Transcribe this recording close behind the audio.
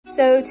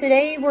So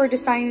today we're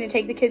deciding to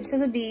take the kids to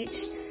the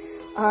beach.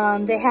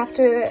 They have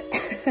to,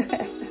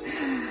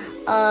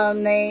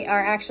 they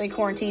are actually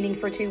quarantining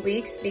for 2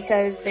 weeks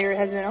because there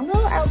has been a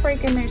little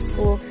outbreak in their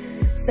school.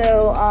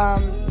 So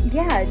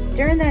yeah,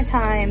 during that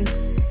time,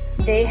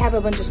 they have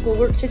a bunch of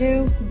schoolwork to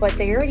do, but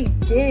they already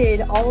did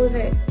all of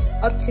it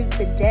up to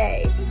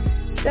today.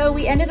 So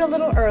we ended a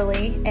little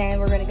early and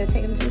we're gonna go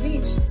take them to the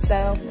beach.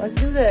 So let's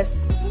do this.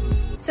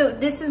 So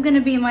this is gonna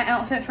be my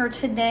outfit for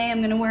today.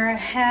 I'm gonna wear a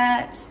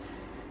hat.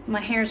 My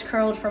hair's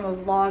curled from a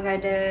vlog I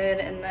did,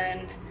 and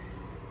then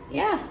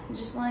yeah,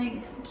 just like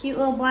a cute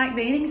little black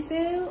bathing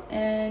suit,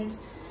 and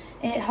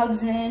it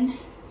hugs in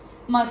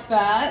my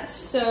fat,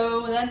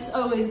 so that's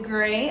always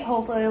great.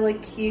 Hopefully I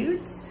look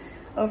cute.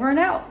 Over and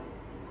out.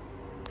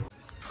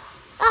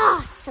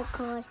 Oh, so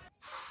cold.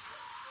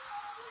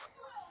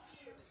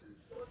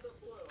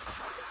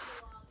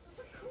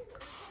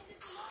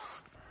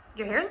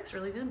 Your hair looks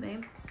really good,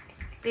 babe.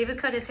 David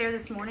cut his hair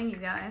this morning, you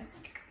guys.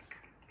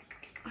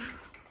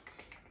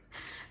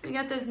 We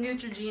got this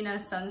Neutrogena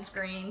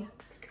sunscreen,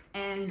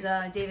 and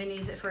David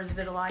needs it for his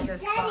vitiligo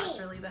spots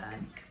really bad.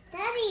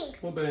 Daddy.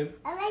 Well, babe.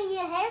 I like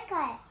your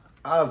haircut.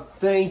 Oh,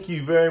 thank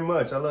you very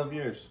much. I love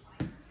yours.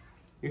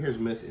 Your hair's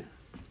messy.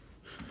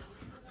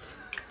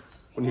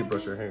 When you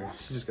brush her hair,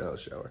 she just got out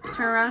of the shower.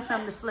 Turn around, show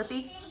him the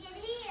flippy.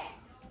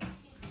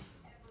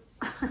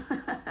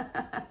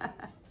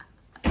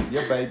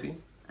 Yeah, baby.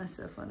 That's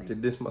so funny.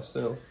 Did this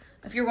myself.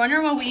 If you're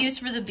wondering what we use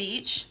for the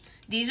beach,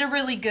 these are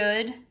really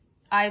good.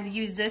 I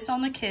use this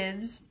on the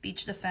kids,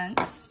 Beach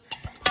Defense.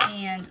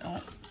 And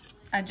oh,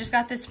 I just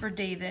got this for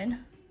David,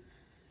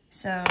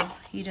 so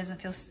he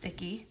doesn't feel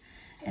sticky.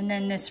 And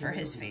then this for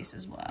his face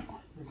as well.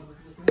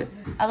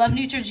 I love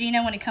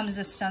Neutrogena when it comes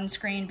to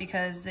sunscreen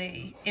because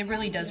it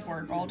really does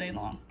work all day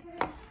long.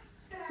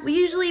 We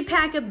usually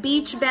pack a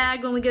beach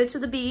bag when we go to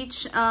the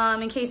beach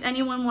in case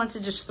anyone wants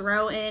to just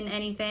throw in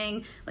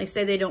anything. Like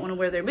say they don't want to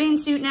wear their bathing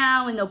suit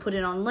now and they'll put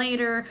it on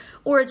later,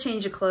 or a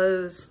change of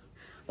clothes,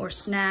 or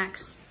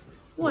snacks,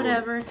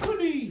 whatever.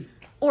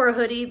 Or a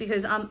hoodie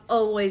because I'm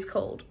always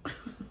cold.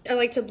 I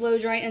like to blow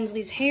dry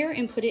Ensley's hair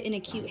and put it in a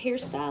cute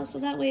hairstyle so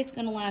that way it's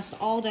gonna last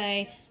all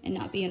day and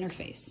not be in her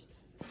face.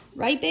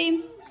 Right,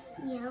 babe?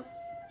 Yep.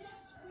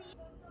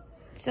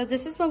 So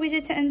this is what we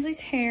did to Ensley's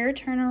hair.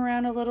 Turn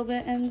around a little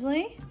bit,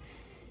 Ensley.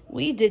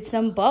 We did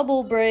some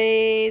bubble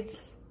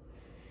braids.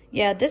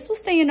 Yeah, this will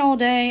stay in all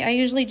day. I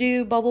usually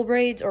do bubble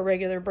braids or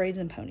regular braids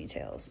and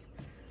ponytails.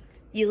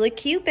 You look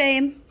cute,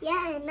 babe.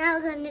 Yeah, and now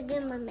we're gonna do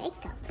my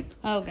makeup.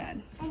 Oh,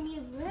 God. I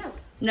need room.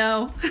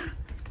 No.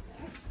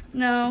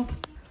 No.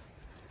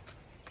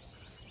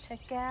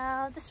 Check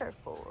out the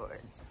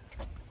surfboards.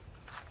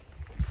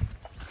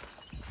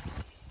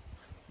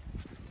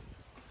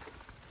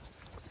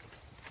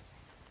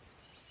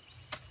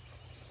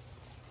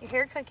 Your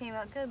haircut came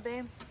out good,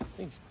 babe.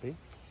 Thanks, babe.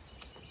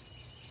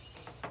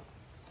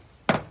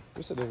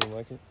 Guess I doesn't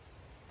like it.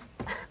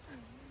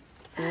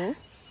 Hmm? Yeah,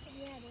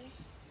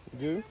 You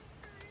do?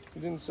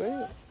 You didn't say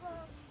it.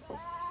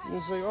 You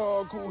didn't say,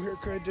 oh, cool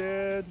haircut,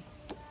 Dad.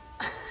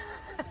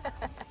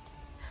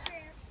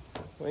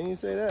 Why didn't you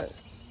say that?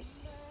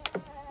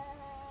 because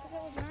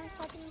it was 9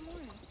 o'clock in the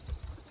morning.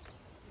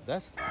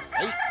 That's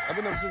late. I've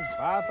been up since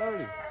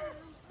 5:30.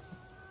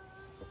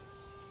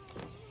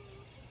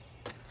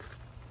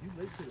 You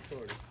late to the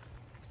party.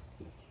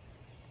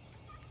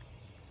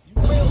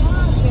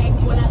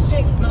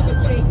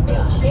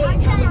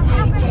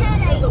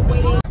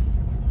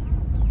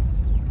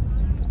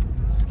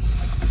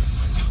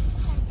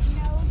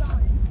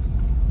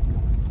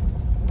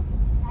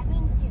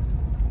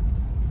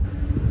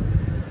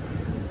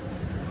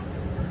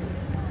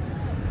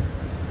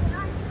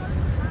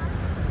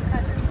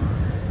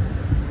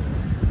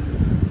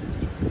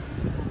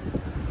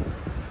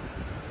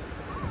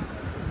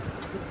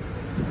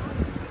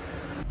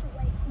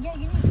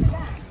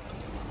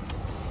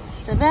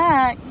 Sit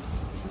back.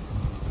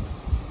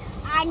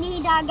 I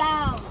need to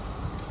go.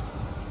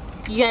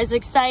 You guys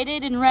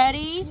excited and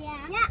ready?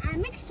 Yeah,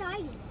 I'm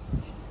excited.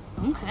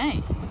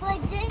 Okay.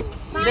 But then,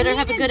 You better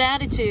have a good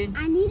attitude.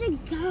 I need to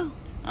go.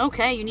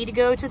 Okay, you need to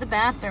go to the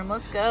bathroom.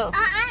 Let's go.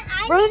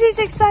 I Rosie's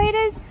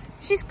excited.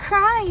 She's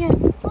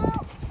crying.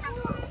 Mom,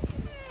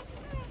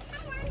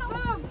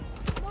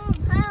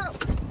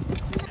 help.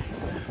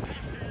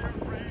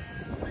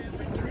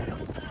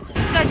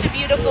 Such a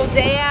beautiful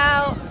day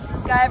out.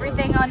 Got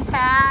everything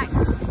unpacked.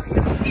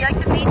 Do you like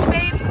the beach,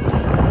 babe?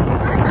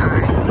 It's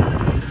alright.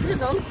 You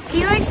know.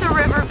 He likes the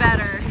river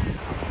better.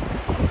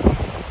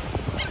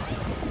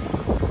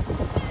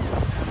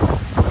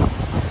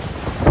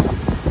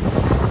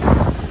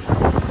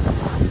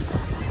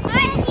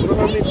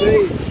 Let me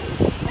see.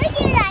 Look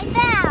at that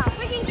now.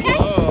 We can catch.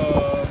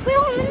 Wait,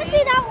 hold on, let me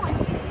see that one.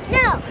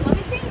 No. Let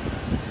me see.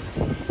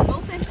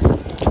 Open.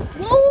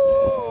 Whoa.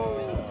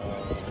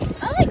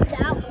 I like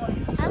that one.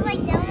 I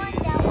like that one,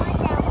 that one,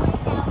 that one,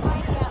 that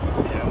one, that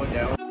one. Yeah, what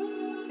that one?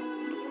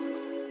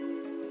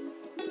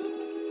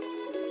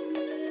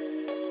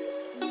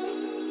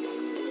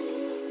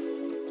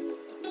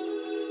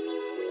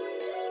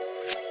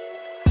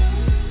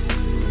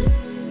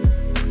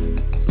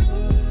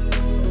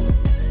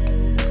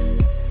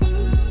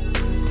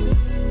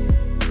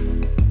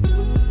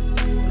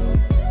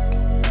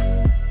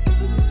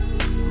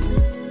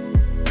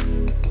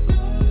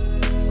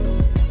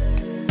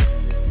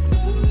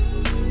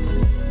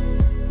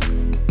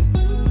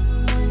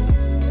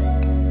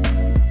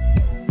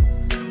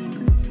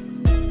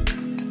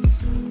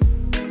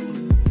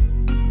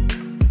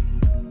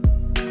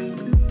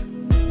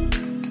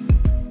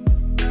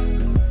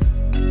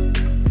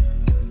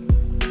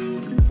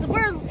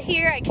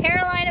 here at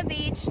Carolina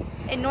Beach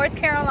in North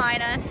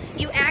Carolina.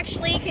 You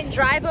actually can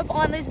drive up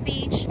on this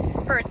beach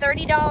for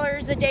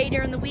 $30 a day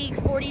during the week,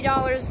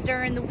 $40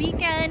 during the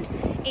weekend.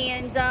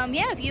 And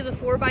yeah, if you have a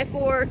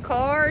 4x4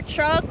 car,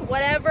 truck,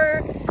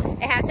 whatever,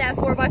 it has to have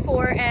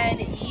 4x4,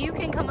 and you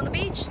can come on the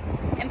beach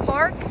and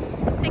park,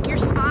 pick your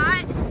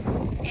spot,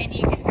 and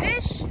you can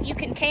fish, you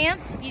can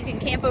camp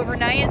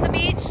overnight at the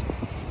beach.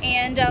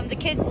 And the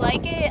kids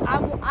like it.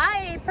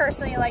 I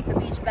personally like the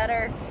beach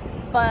better,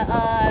 but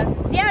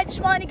yeah, I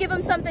just wanted to give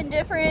them something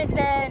different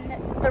than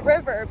the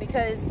river,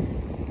 because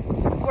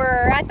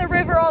we're at the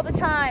river all the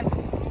time,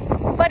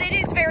 but it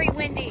is very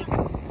windy.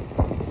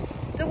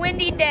 It's a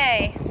windy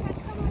day.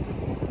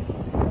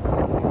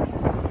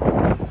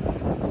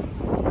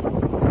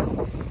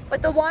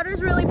 But the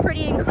water's really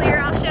pretty and clear.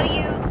 I'll show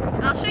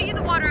you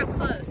the water up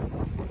close.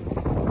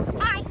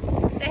 Hi.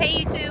 Say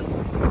hey, YouTube.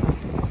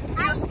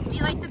 Do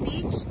you like the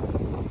beach?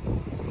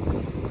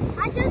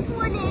 I just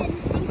went in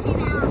and came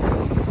out.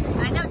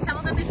 I know,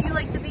 tell them if you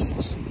like the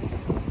beach.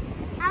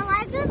 I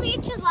like the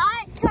beach a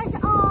lot because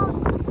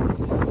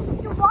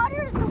the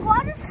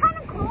water's kind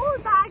of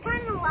cold, but I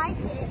kind of like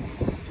it.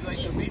 You like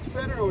the beach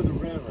better or the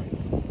river?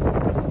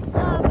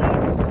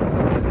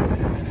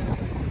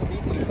 Me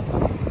too.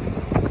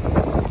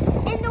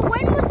 And the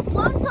wind was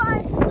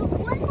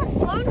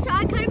blowing, so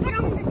I couldn't put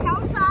on the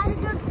towel, so I had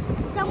to go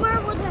somewhere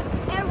where the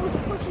air was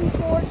pushing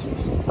towards me.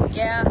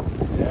 Yeah.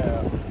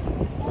 Yeah.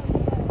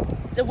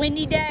 It's a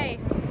windy day.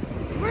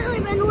 Really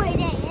been way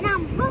day, and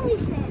I'm really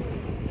sad.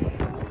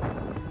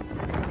 So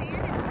the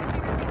sand is really,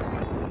 really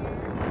nice here.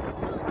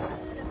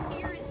 The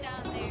pier is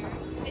down there.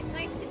 It's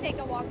nice to take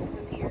a walk to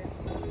the pier.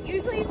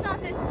 Usually it's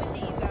not this windy,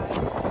 you guys.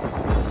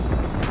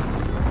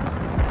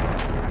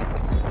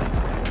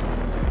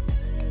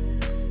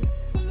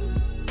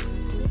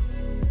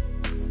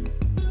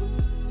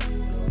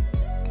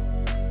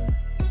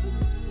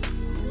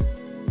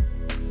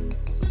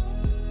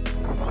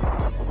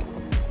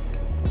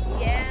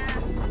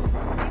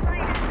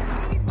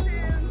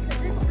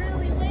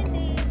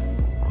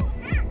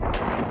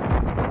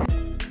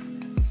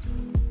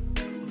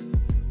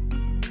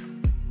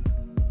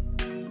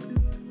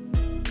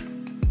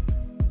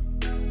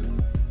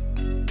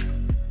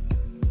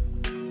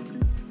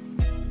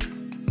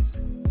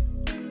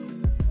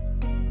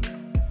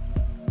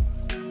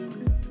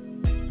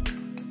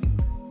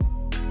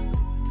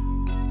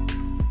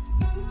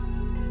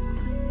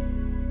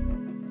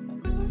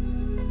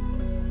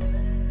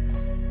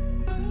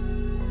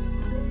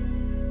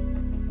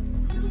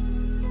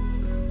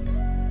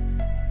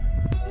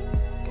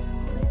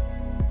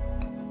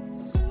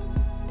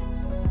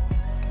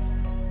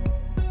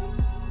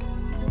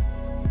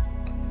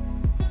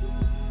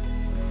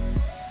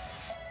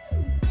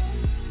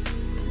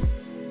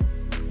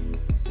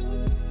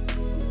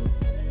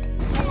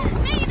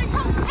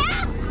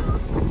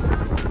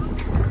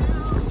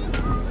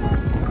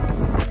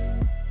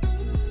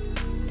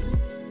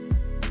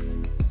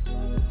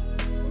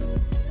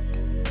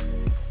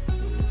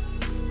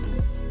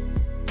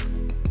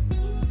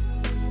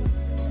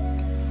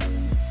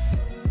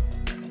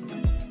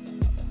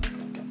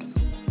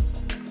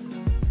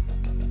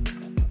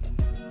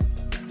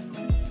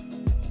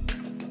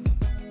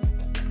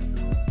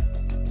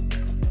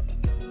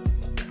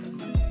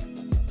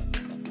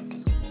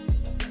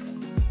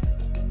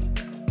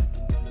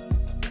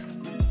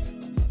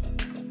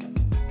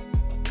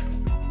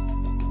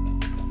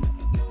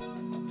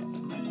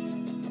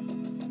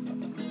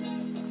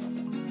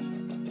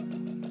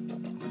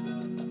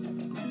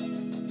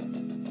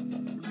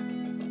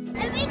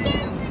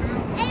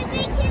 If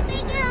we can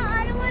make it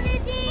on one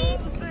of these.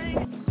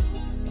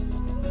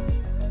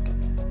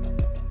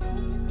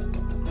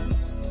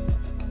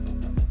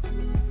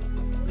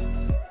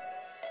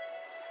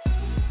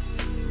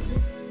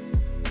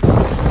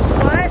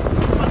 What?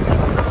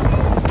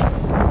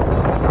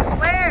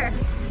 Where?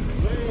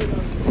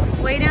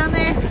 Way down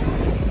there?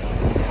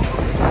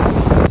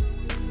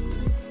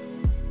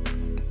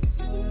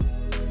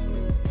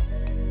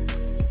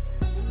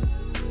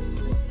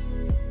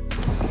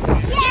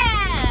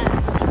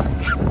 Yeah!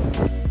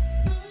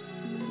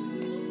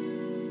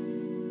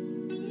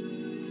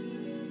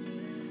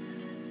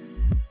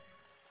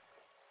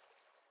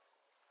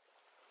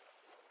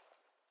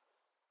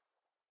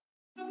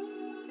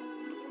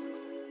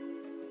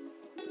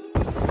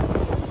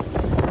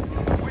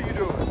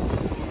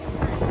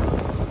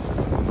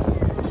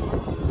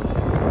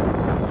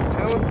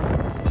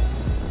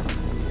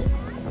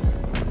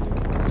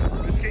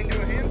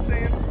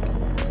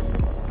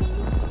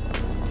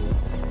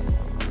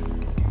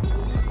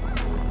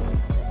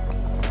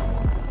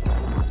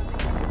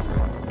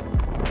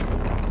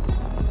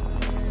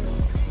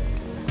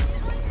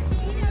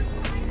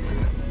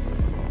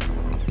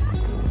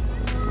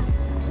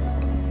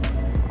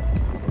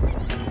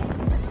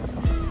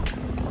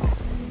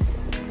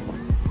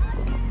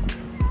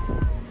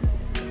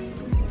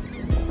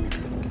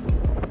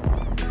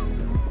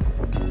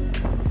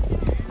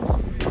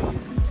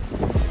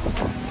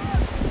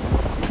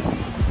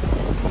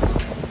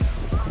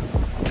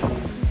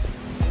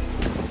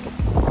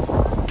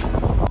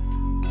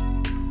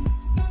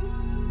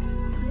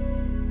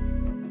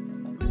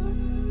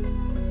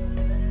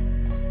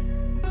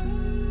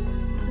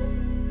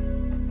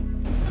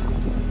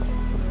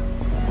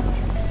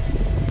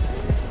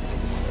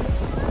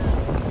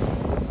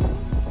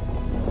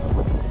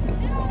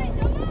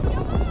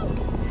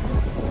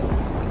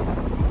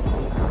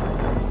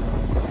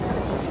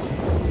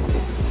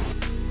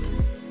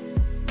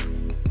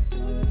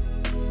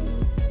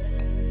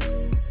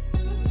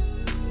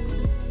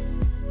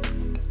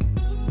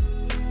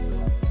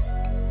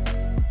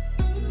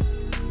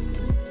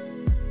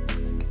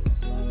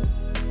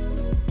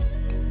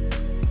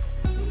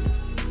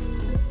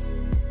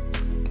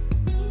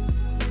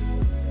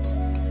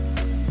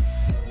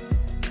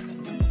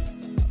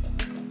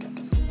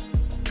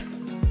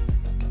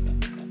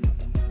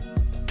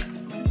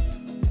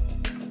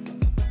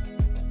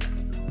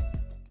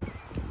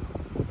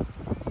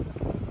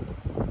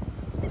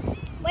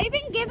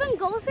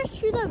 jellyfish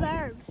chew the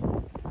birds.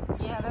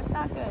 Yeah, that's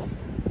not good.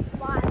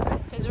 Why?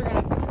 Because they're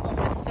gonna poop on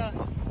my stuff.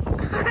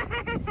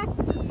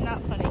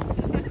 Not funny.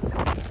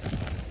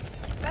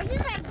 That's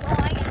just like, oh,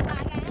 I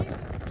got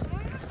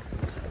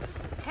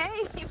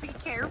Hey, be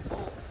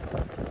careful.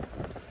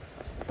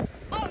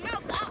 Oh no,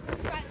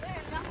 nothing's right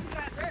there. Nothing's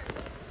right there.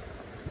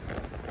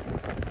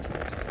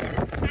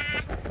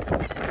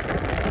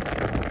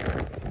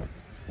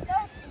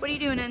 What are you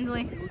doing,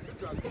 Ensley?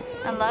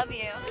 I love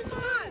you.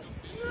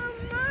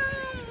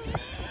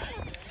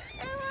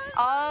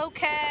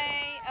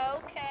 Okay,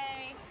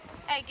 okay.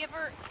 Hey, give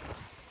her...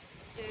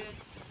 Dude.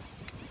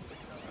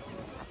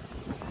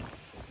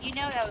 You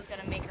know that was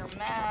gonna make her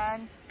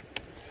mad.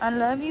 I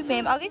love you,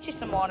 babe. I'll get you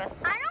some water.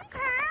 I don't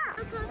care.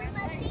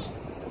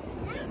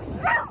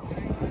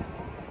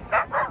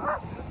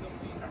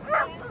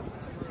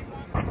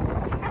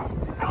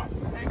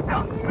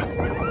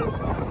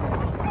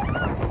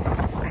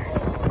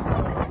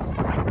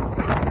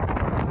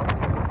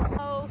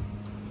 Oh,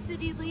 did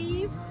he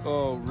leave?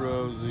 Oh,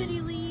 Rosie. Did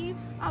he leave?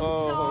 I'm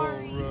Oh,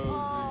 sorry. Rosie.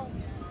 Oh.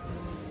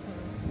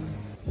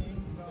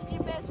 Is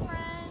your best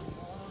friend?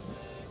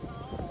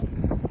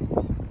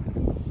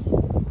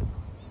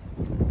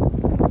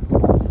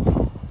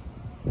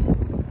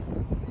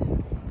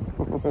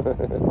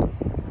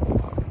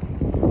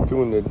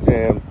 Doing the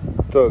damn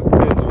thug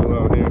thistle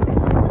out here.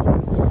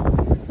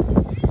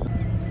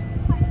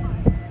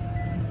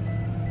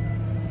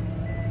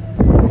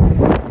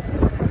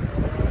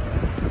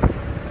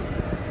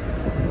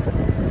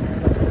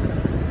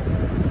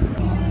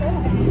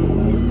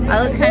 I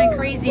look kind of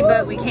crazy,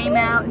 but we came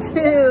out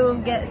to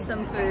get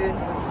some food.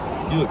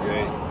 You look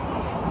great.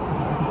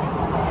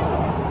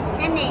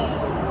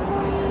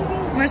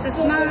 Where's the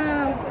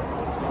smile?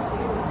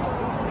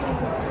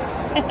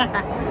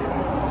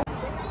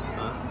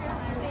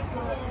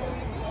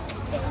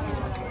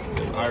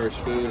 Irish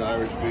food,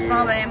 Irish beer.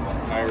 Small babe.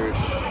 Irish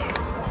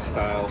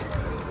style.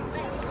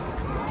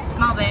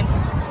 Small babe.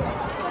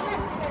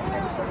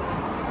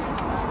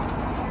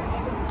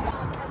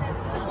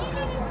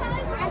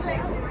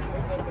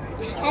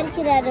 How to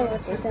get out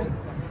of this?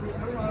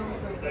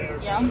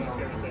 Yeah.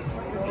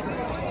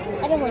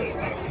 I don't want.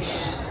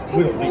 We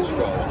don't need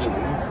straws, do we?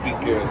 Be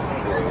careful,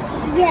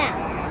 please. Yeah.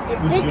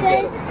 We just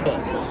Because got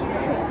cups.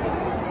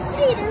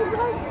 see,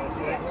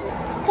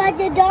 because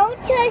you don't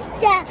touch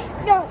that.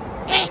 No.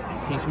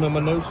 Can you smell my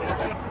nose?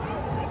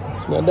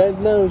 Smell Dad's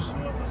nose.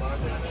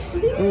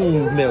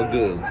 Smell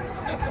good.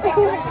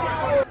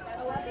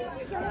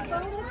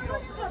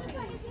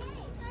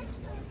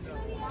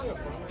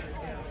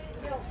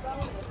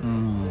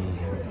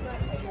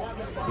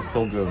 It's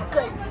so good.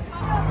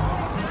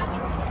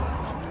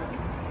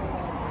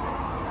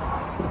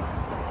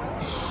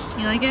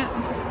 You like it?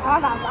 I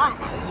got that.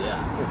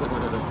 Yeah.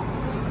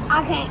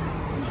 Okay.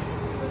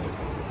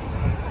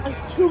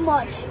 It's too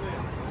much.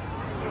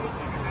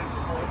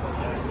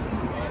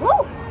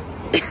 Woo!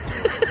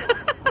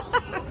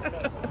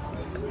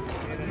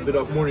 Bit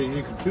off more than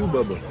you can chew,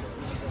 Bubba.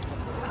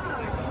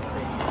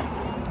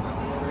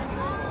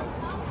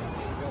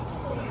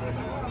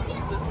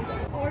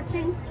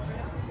 Orton.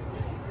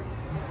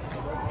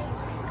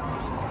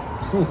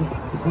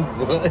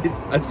 What?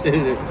 I said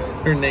it.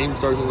 Her name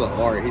starts with an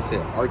R. He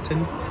said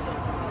Arton.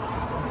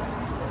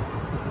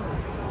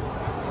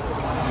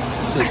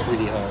 So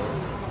sweetie home.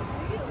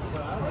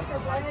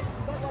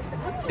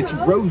 It's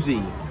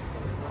Rosie.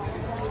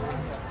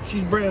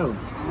 She's brown.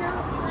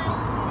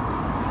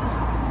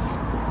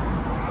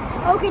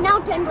 Okay, now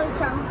 10%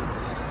 turn.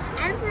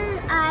 After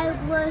I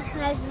was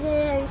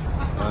having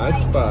I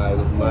spy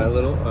with my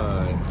little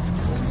eye.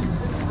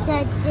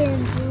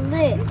 something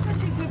blue.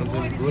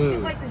 Something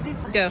blue.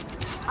 Go.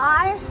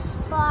 I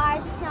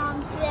spy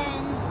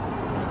something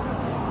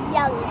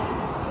yellow.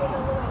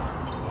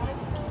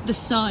 The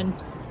sun.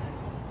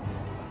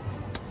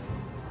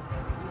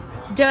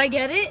 Did I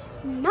get it?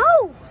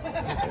 No.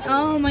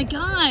 Oh my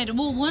god.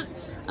 Well, what?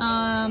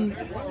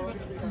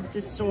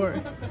 The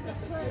store.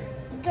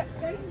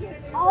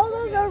 All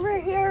those over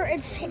here,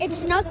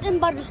 it's nothing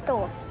but a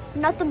store.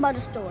 Nothing but a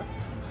store.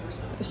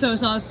 So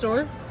it's not a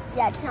store?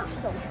 Yeah, it's not a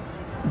store.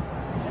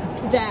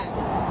 Dad.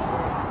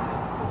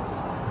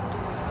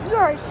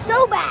 You're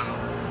so bad.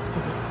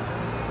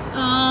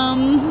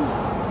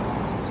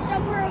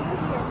 Somewhere over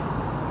here.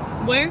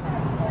 Where?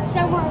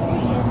 Somewhere over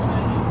here.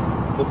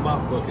 The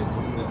mop buckets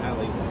in the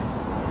alleyway.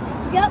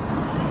 Yep.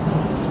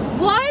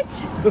 What?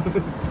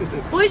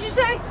 What did you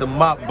say? The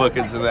mop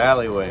buckets in the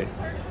alleyway.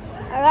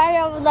 Right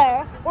over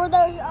there. Or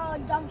those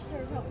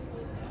dumpsters.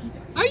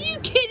 Are you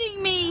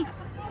kidding me?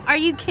 Are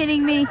you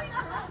kidding me?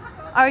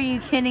 Are you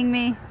kidding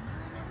me?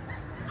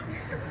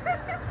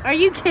 Are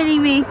you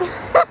kidding me?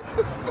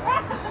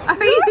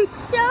 Are you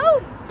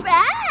so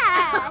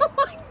bad? Oh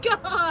my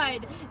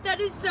god! That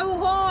is so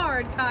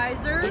hard,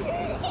 Kaiser.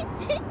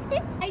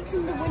 Lights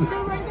in the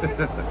window right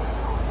there.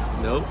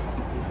 Nope.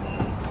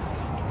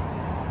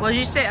 What did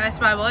you say? I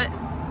spy what?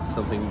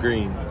 Something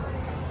green.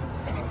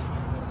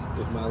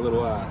 With my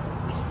little eye.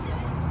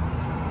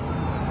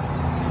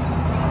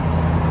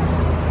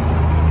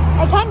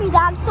 It can't be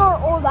that store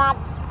or that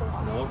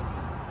store. No.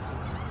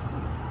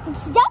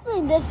 It's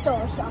definitely this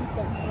store or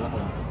something.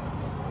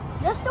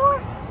 This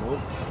store? Nope.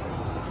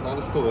 It's not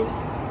a store.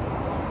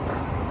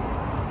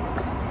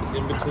 It's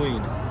in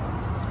between.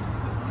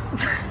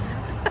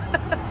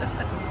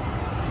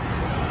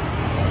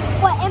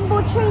 What, in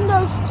between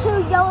those two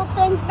yellow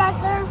things back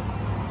there?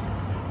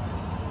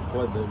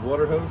 What, the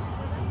water hose?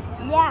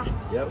 Yeah.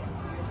 Yep.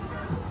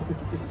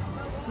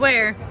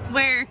 Where?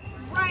 Where?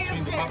 Right Between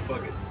up the there. hot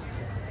buckets.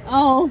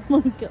 Oh my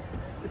god.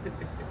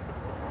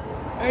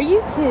 Are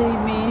you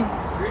kidding me?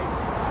 It's great.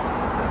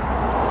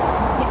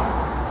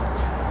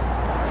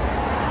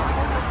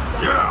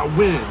 Yeah, I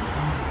win.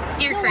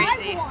 You're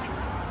crazy.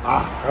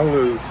 Ah, I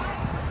lose.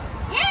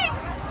 Yeah.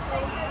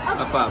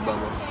 High five,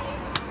 Bubba.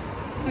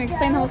 Can we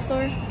explain the whole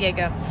story? Yeah,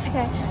 go.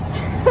 Okay.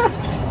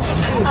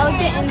 I was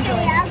getting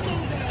enjoyed.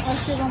 I was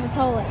sitting on the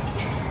toilet.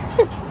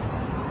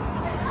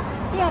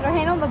 She had her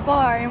hand on the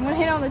bar, and one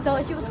hand on the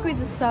toilet, she was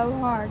squeezing so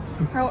hard.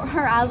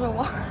 Her eyes were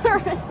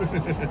watering.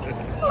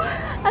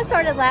 I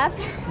started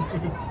laughing.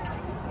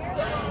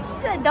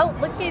 She said,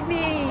 "Don't look at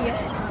me."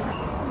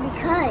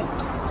 Because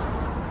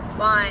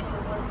Why?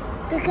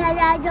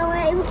 I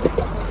don't.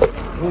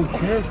 Oh,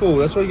 careful.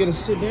 That's why you gotta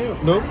sit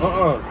down. No,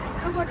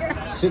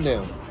 sit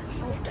down.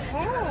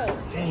 Okay.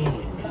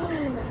 Dang.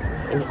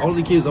 And all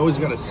the kids always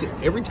gotta sit.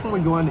 Every time we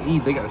go out to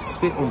eat, they gotta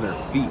sit on their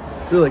feet.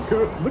 They're like,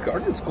 look, I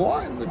can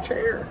squat in the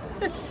chair.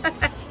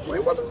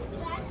 Wait, what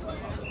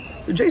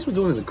the? Jason was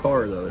doing it in the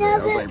car the other day. I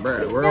was like,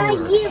 bro, we're on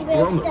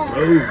the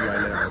road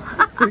right now.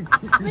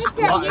 You're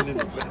squatting in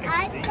the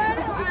back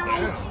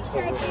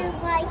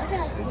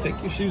seat. Take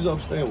your shoes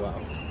off, stay a while.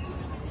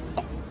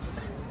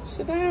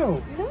 Sit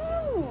down. No.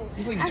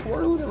 He's like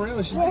twirling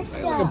around. She's like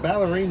a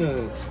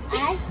ballerina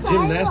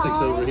gymnastics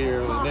over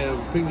here on the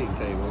damn picnic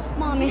table.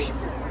 Mommy,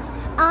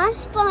 I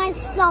spied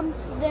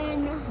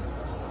something.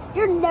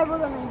 You're never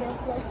gonna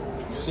guess this.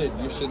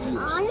 You said you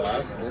were I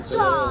stuck.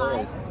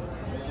 spied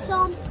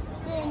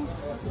something.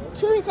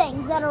 Two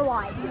things that are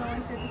white.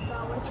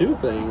 Two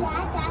things?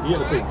 You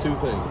gotta pick two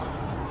things.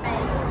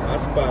 I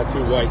spy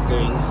two white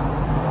things.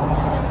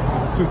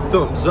 Two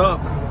thumbs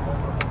up.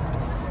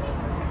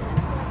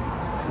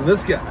 From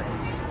this guy.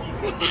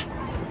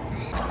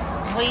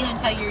 What are you gonna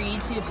tell your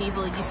YouTube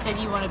people? You said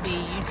you want to be a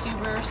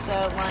YouTuber, so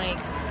like,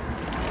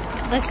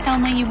 let's tell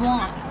them what you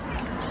want.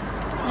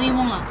 What do you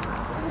want?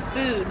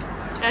 Food.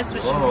 That's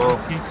what you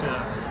want. Pizza.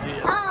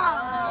 Yeah.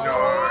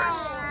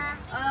 Nice.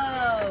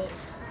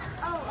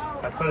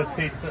 I put a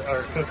pizza or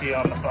a cookie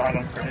on the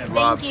bottom for him.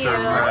 Lobster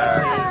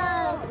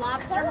mac.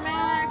 Lobster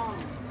mac.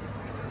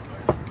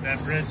 That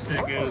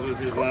breadstick goes with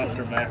his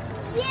lobster mac.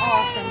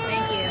 Awesome.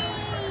 Thank you.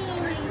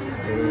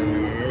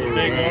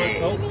 Big one.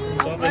 Oh,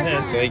 above the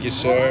head. Thank you,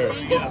 sir.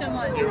 Thank you so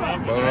much. You're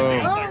welcome. Oh.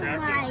 Anything else I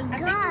Oh grabbed? my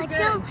god,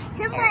 so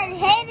someone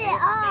hit it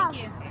off.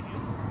 Thank you.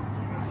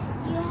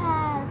 You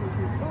have.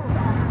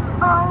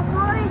 Oh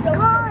my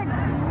god.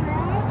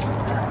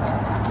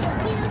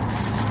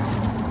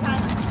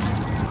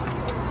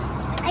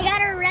 I got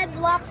a red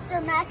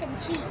lobster mac and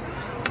cheese.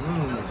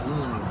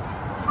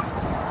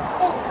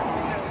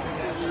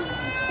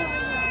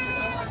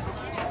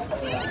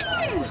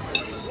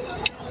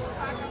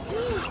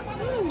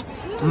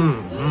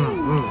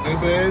 Hey,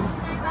 babe.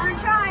 Wanna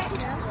try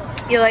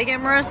it? You like it,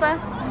 Marissa?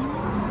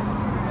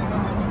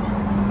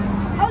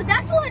 Oh,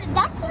 that's what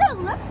it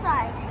looks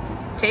like.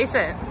 Taste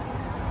it.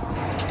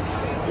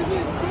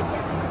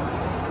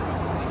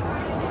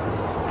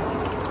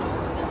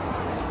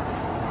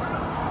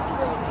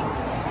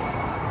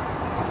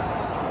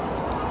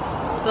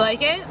 You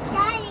like it?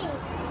 Daddy,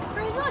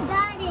 where's your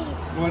daddy?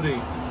 Woody.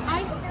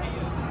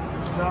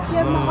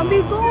 Your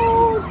mommy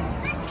goes.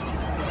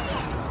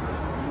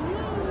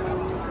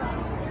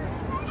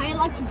 How you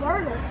like the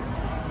burger?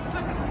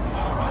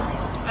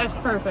 That's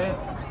perfect.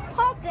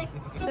 Perfect.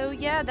 So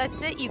yeah,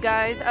 that's it, you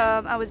guys.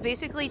 I was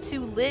basically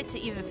too lit to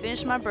even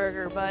finish my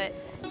burger, but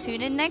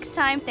tune in next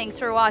time. Thanks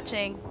for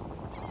watching.